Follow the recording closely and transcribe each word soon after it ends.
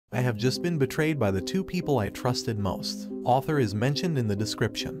I have just been betrayed by the two people I trusted most. Author is mentioned in the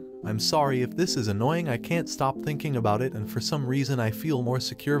description. I'm sorry if this is annoying, I can't stop thinking about it, and for some reason I feel more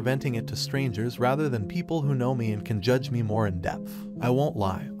secure venting it to strangers rather than people who know me and can judge me more in depth. I won't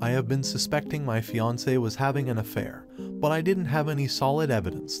lie, I have been suspecting my fiancé was having an affair, but I didn't have any solid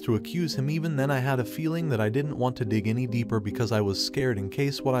evidence to accuse him. Even then I had a feeling that I didn't want to dig any deeper because I was scared in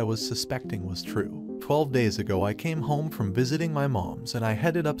case what I was suspecting was true. 12 days ago I came home from visiting my mom's and I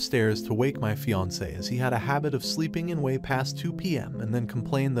headed upstairs to wake my fiancé as he had a habit of sleeping in way past 2 p.m. and then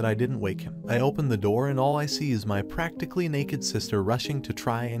complained that I didn't wake him. I open the door and all I see is my practically naked sister rushing to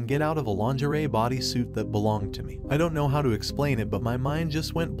try and get out of a lingerie bodysuit that belonged to me. I don't know how to explain it, but my mind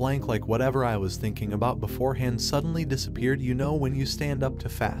just went blank, like whatever I was thinking about beforehand suddenly disappeared. You know when you stand up to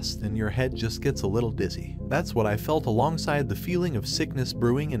fast and your head just gets a little dizzy. That's what I felt, alongside the feeling of sickness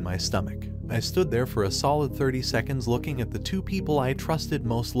brewing in my stomach. I stood there for a solid 30 seconds looking at the two people I trusted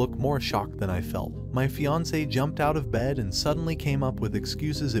most look more shocked than I felt. My fiancé jumped out of bed and suddenly came up with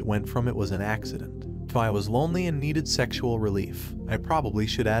excuses. It went from "it was an accident" to "I was lonely and needed sexual relief." I probably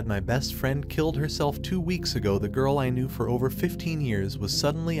should add my best friend killed herself 2 weeks ago. The girl I knew for over 15 years was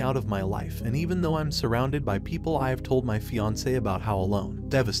suddenly out of my life, and even though I'm surrounded by people, I've told my fiancé about how alone,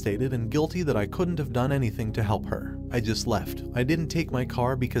 devastated, and guilty that I couldn't have done anything to help her. I just left. I didn't take my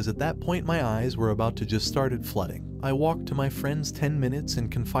car because at that point my eyes were about to just started flooding. I walked to my friend's 10 minutes and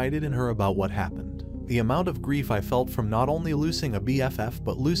confided in her about what happened. The amount of grief I felt from not only losing a BFF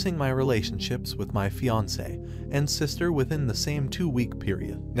but losing my relationships with my fiancé and sister within the same 2-week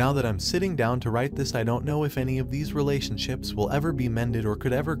period. Now that I'm sitting down to write this, I don't know if any of these relationships will ever be mended or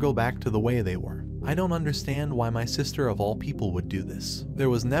could ever go back to the way they were. I don't understand why my sister of all people would do this. There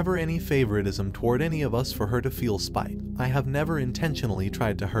was never any favoritism toward any of us for her to feel spite. I have never intentionally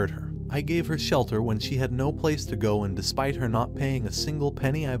tried to hurt her. I gave her shelter when she had no place to go, and despite her not paying a single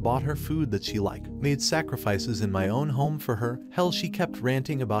penny, I bought her food that she liked, made sacrifices in my own home for her. Hell, she kept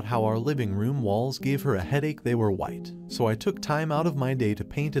ranting about how our living room walls gave her a headache. They were white. So I took time out of my day to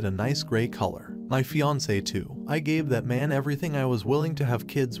paint it a nice gray color. My fiancé too. I gave that man everything. I was willing to have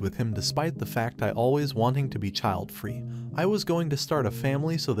kids with him despite the fact I always wanting to be child-free. I was going to start a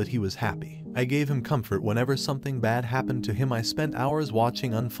family so that he was happy. I gave him comfort whenever something bad happened to him. I spent hours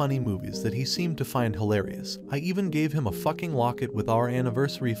watching unfunny movies that he seemed to find hilarious. I even gave him a fucking locket with our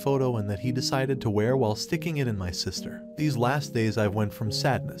anniversary photo and that he decided to wear while sticking it in my sister. These last days I've went from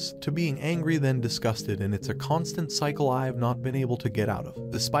sadness to being angry, then disgusted, and it's a constant cycle I've not been able to get out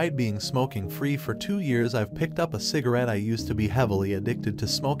of. Despite being smoking free for 2 years, I've picked up a cigarette. I used to be heavily addicted to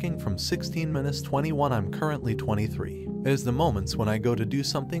smoking from 16 minus 21. I'm currently 23. There's the moments when I go to do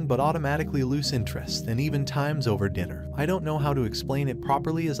something but automatically lose interest, and even times over dinner. I don't know how to explain it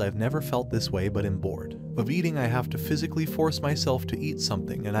properly, as I've never felt this way, but am bored of eating. I have to physically force myself to eat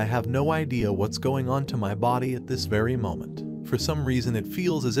something, and I have no idea what's going on to my body at this very moment. For some reason it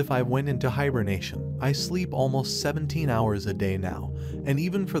feels as if I went into hibernation. I sleep almost 17 hours a day now, and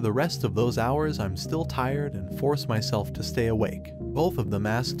even for the rest of those hours I'm still tired and force myself to stay awake. Both of them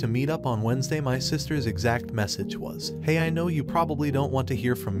asked to meet up on Wednesday. My sister's exact message was, "Hey, I know you probably don't want to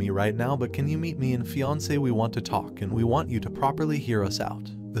hear from me right now, but can you meet me and fiancé? We want to talk and we want you to properly hear us out.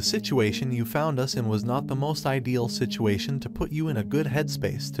 The situation you found us in was not the most ideal situation to put you in a good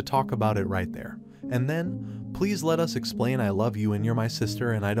headspace to talk about it right there. And then, please let us explain. I love you and you're my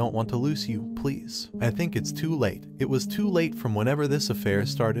sister and I don't want to lose you, please." I think it's too late. It was too late from whenever this affair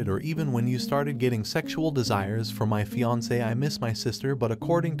started, or even when you started getting sexual desires for my fiancé. I miss my sister, but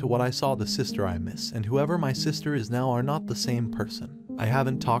according to what I saw, the sister I miss and whoever my sister is now are not the same person. I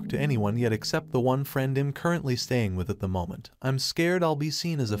haven't talked to anyone yet except the one friend I'm currently staying with at the moment. I'm scared I'll be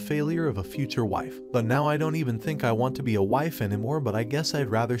seen as a failure of a future wife, but now I don't even think I want to be a wife anymore, but I guess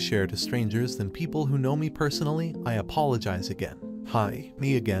I'd rather share to strangers than people who know me personally. I apologize again. Hi,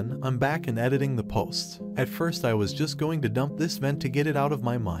 me again. I'm back and editing the posts. At first I was just going to dump this vent to get it out of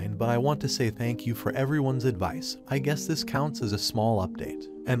my mind, but I want to say thank you for everyone's advice. I guess this counts as a small update.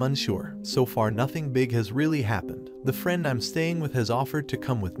 I'm unsure. So far nothing big has really happened. The friend I'm staying with has offered to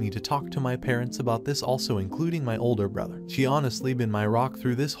come with me to talk to my parents about this, also including my older brother. She honestly been my rock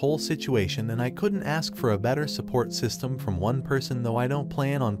through this whole situation, and I couldn't ask for a better support system from one person, though I don't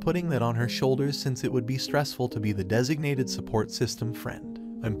plan on putting that on her shoulders since it would be stressful to be the designated support system friend.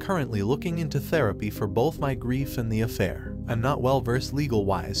 I'm currently looking into therapy for both my grief and the affair. I'm not well versed legal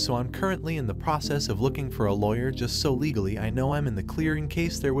wise, so I'm currently in the process of looking for a lawyer just so legally I know I'm in the clear in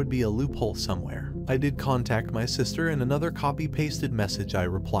case there would be a loophole somewhere. I did contact my sister. In another copy pasted message I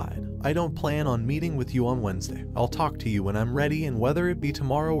replied, I don't plan on meeting with you on Wednesday. I'll talk to you when I'm ready, and whether it be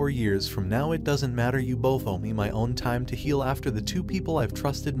tomorrow or years from now, it doesn't matter. You both owe me my own time to heal after the two people I've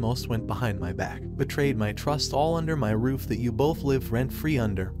trusted most went behind my back, betrayed my trust, all under my roof that you both live rent-free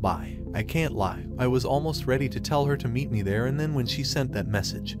under. Bye. I can't lie. I was almost ready to tell her to meet me there and then when she sent that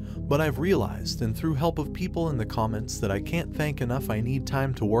message. But I've realized, and through help of people in the comments that I can't thank enough, I need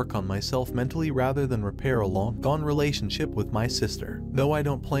time to work on myself mentally rather than repair a long-gone relationship with my sister. Though I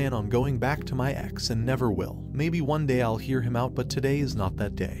don't plan on going back to my ex and never will. Maybe one day I'll hear him out, but today is not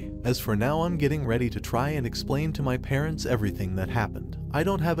that day. As for now, I'm getting ready to try and explain to my parents everything that happened. I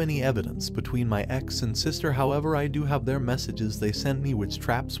don't have any evidence between my ex and sister, however I do have their messages they sent me which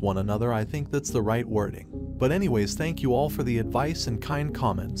traps one another. I think that's the right wording. But anyways, thank you all for the advice and kind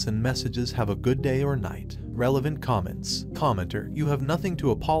comments and messages. Have a good day or night. Relevant comments. Commenter, you have nothing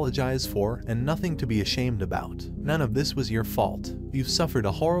to apologize for and nothing to be ashamed about. None of this was your fault. You've suffered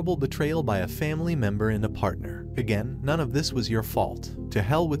a horrible betrayal by a family member and a partner. Again, none of this was your fault. To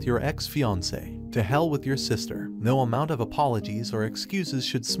hell with your ex-fiance. To hell with your sister. No amount of apologies or excuses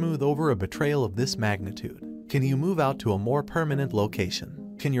should smooth over a betrayal of this magnitude. Can you move out to a more permanent location?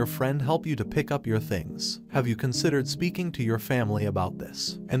 Can your friend help you to pick up your things? Have you considered speaking to your family about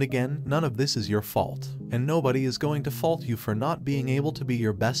this? And again, none of this is your fault. And nobody is going to fault you for not being able to be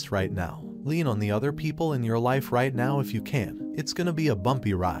your best right now. Lean on the other people in your life right now if you can. It's gonna be a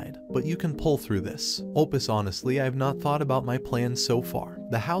bumpy ride, but you can pull through this. Opus, honestly, I've not thought about my plans so far.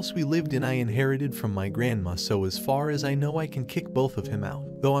 The house we lived in I inherited from my grandma, so as far as I know I can kick both of him out.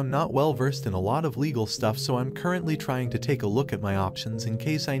 Though I'm not well versed in a lot of legal stuff, so I'm currently trying to take a look at my options in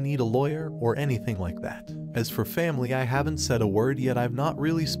case I need a lawyer or anything like that. As for family, I haven't said a word yet. I've not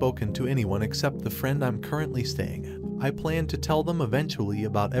really spoken to anyone except the friend I'm currently staying at. I plan to tell them eventually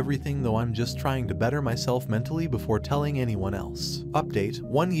about everything, though I'm just trying to better myself mentally before telling anyone else. Update,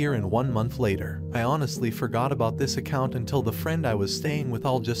 1 year and 1 month later. I honestly forgot about this account until the friend I was staying with,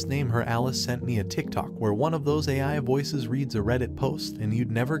 I'll just name her Alice, sent me a TikTok where one of those AI voices reads a Reddit post, and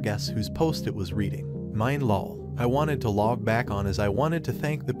you'd never guess whose post it was reading. Mine, lol. I wanted to log back on as I wanted to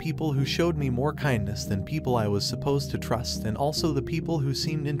thank the people who showed me more kindness than people I was supposed to trust, and also the people who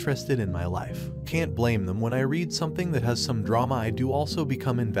seemed interested in my life. Can't blame them. When I read something that has some drama, I do also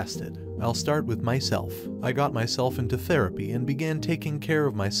become invested. I'll start with myself. I got myself into therapy and began taking care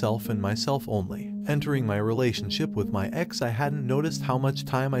of myself and myself only. Entering my relationship with my ex, I hadn't noticed how much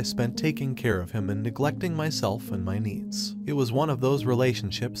time I spent taking care of him and neglecting myself and my needs. It was one of those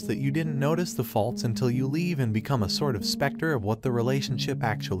relationships that you didn't notice the faults until you leave and become a sort of specter of what the relationship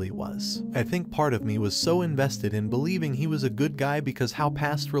actually was. I think part of me was so invested in believing he was a good guy because how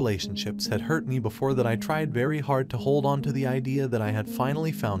past relationships had hurt me before that I tried very hard to hold on to the idea that I had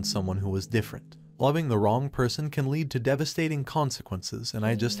finally found someone who was different. Loving the wrong person can lead to devastating consequences, and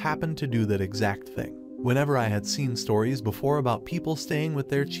I just happened to do that exact thing. Whenever I had seen stories before about people staying with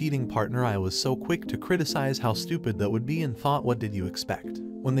their cheating partner, I was so quick to criticize how stupid that would be and thought, what did you expect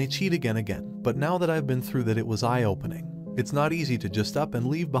when they cheat again? But now that I've been through that, it was eye-opening. It's not easy to just up and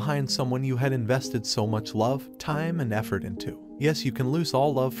leave behind someone you had invested so much love, time, and effort into. Yes, you can lose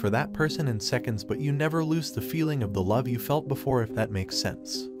all love for that person in seconds, but you never lose the feeling of the love you felt before, if that makes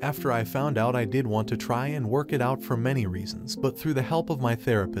sense. After I found out, I did want to try and work it out for many reasons, but through the help of my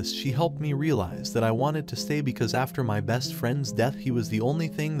therapist, she helped me realize that I wanted to stay because after my best friend's death, he was the only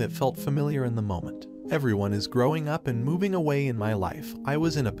thing that felt familiar in the moment. Everyone is growing up and moving away in my life. I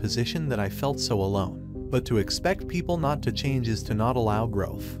was in a position that I felt so alone. But to expect people not to change is to not allow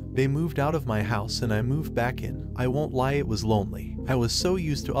growth. They moved out of my house and I moved back in. I won't lie, it was lonely. I was so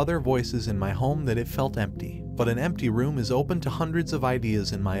used to other voices in my home that it felt empty. But an empty room is open to hundreds of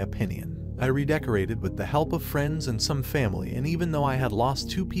ideas, in my opinion. I redecorated with the help of friends and some family, and even though I had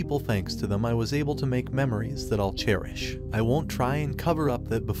lost 2 people, thanks to them I was able to make memories that I'll cherish. I won't try and cover up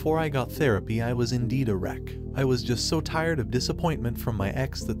that before I got therapy I was indeed a wreck. I was just so tired of disappointment from my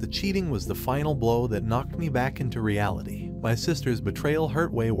ex that the cheating was the final blow that knocked me back into reality. My sister's betrayal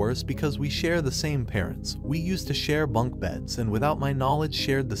hurt way worse because we share the same parents. We used to share bunk beds and without my knowledge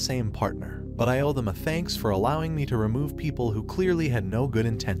shared the same partner. But I owe them a thanks for allowing me to remove people who clearly had no good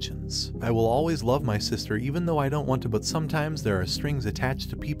intentions. I will always love my sister even though I don't want to, but sometimes there are strings attached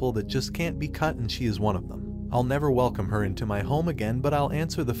to people that just can't be cut, and she is one of them. I'll never welcome her into my home again, but I'll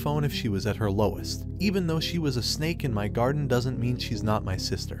answer the phone if she was at her lowest. Even though she was a snake in my garden doesn't mean she's not my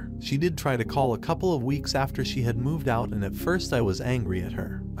sister. She did try to call a couple of weeks after she had moved out, and at first I was angry at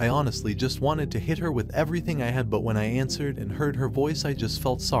her. I honestly just wanted to hit her with everything I had, but when I answered and heard her voice I just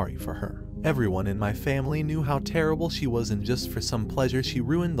felt sorry for her. Everyone in my family knew how terrible she was, and just for some pleasure she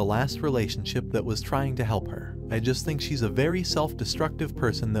ruined the last relationship that was trying to help her. I just think she's a very self-destructive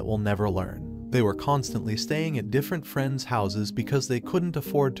person that will never learn. They were constantly staying at different friends' houses because they couldn't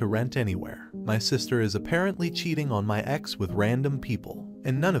afford to rent anywhere. My sister is apparently cheating on my ex with random people,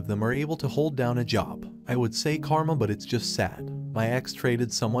 and none of them are able to hold down a job. I would say karma, but it's just sad. My ex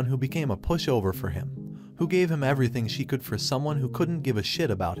traded someone who became a pushover for him, who gave him everything she could for someone who couldn't give a shit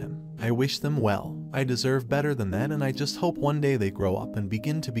about him. I wish them well. I deserve better than that, and I just hope one day they grow up and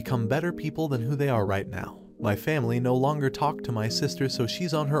begin to become better people than who they are right now. My family no longer talk to my sister, so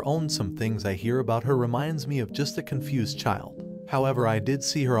she's on her own. Some things I hear about her reminds me of just a confused child. However, I did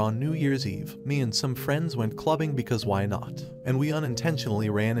see her on New Year's Eve. Me and some friends went clubbing because why not? And we unintentionally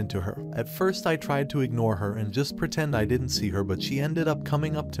ran into her. At first I tried to ignore her and just pretend I didn't see her, but she ended up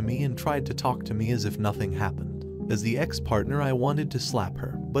coming up to me and tried to talk to me as if nothing happened. As the ex-partner, I wanted to slap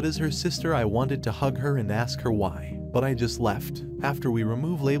her, but as her sister I wanted to hug her and ask her why. But I just left. After we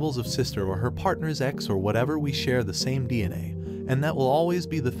remove labels of sister or her partner's ex or whatever, we share the same DNA, and that will always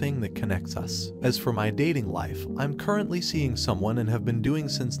be the thing that connects us. As for my dating life, I'm currently seeing someone and have been doing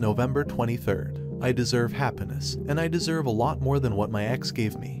since November 23rd. I deserve happiness, and I deserve a lot more than what my ex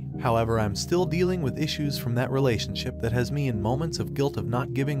gave me. However, I'm still dealing with issues from that relationship that has me in moments of guilt of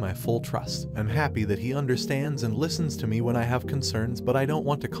not giving my full trust. I'm happy that he understands and listens to me when I have concerns, but I don't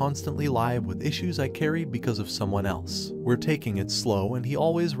want to constantly live with issues I carried because of someone else. We're taking it slow, and he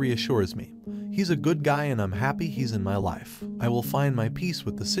always reassures me. He's a good guy and I'm happy he's in my life. I will find my peace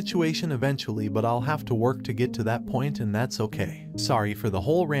with the situation eventually, but I'll have to work to get to that point, and that's okay. Sorry for the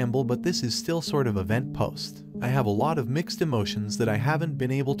whole ramble, but this is still sort of a vent post. I have a lot of mixed emotions that I haven't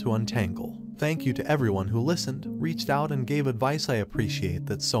been able to untangle. Thank you to everyone who listened, reached out, and gave advice. I appreciate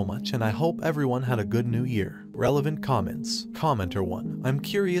that so much, and I hope everyone had a good new year. Relevant comments. Commenter 1. I'm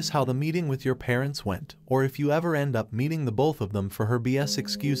curious how the meeting with your parents went, or if you ever end up meeting the both of them for her BS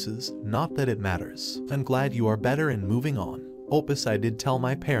excuses. Not that it matters. I'm glad you are better and moving on. Opus. I did tell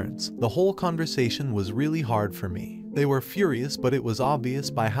my parents. The whole conversation was really hard for me. They were furious, but it was obvious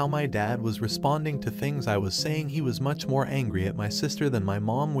by how my dad was responding to things I was saying. He was much more angry at my sister than my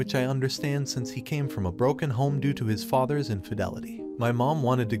mom, which I understand since he came from a broken home due to his father's infidelity. My mom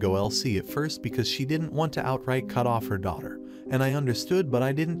wanted to go LC at first because she didn't want to outright cut off her daughter, and I understood, but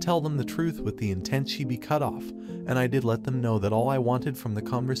I didn't tell them the truth with the intent she be cut off, and I did let them know that all I wanted from the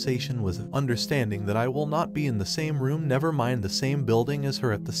conversation was understanding that I will not be in the same room, never mind the same building as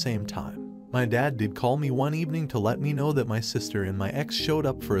her at the same time. My dad did call me one evening to let me know that my sister and my ex showed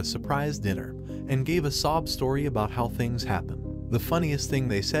up for a surprise dinner and gave a sob story about how things happen. The funniest thing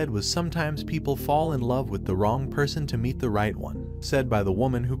they said was sometimes people fall in love with the wrong person to meet the right one, said by the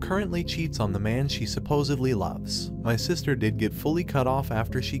woman who currently cheats on the man she supposedly loves. My sister did get fully cut off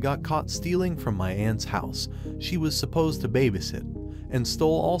after she got caught stealing from my aunt's house. She was supposed to babysit and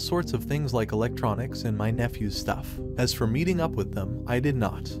stole all sorts of things like electronics and my nephew's stuff. As for meeting up with them, I did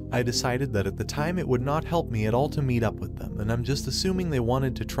not. I decided that at the time it would not help me at all to meet up with them, and I'm just assuming they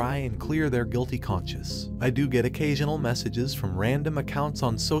wanted to try and clear their guilty conscience. I do get occasional messages from random accounts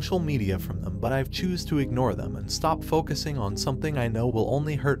on social media from them, but I've choose to ignore them and stop focusing on something I know will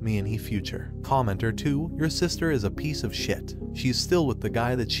only hurt me in the future. Commenter 2. Your sister is a piece of shit. She's still with the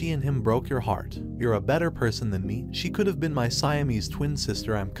guy that she and him broke your heart. You're a better person than me. She could have been my Siamese twin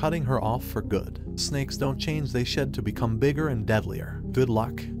sister. I'm cutting her off for good. Snakes don't change, they shed to become bigger and deadlier. Good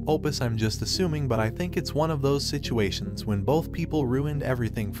luck. Opus. I'm just assuming, but I think it's one of those situations when both people ruined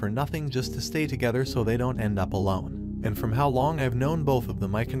everything for nothing just to stay together so they don't end up alone. And from how long I've known both of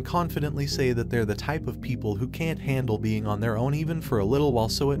them, I can confidently say that they're the type of people who can't handle being on their own even for a little while,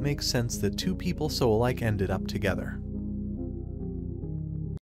 so it makes sense that two people so alike ended up together.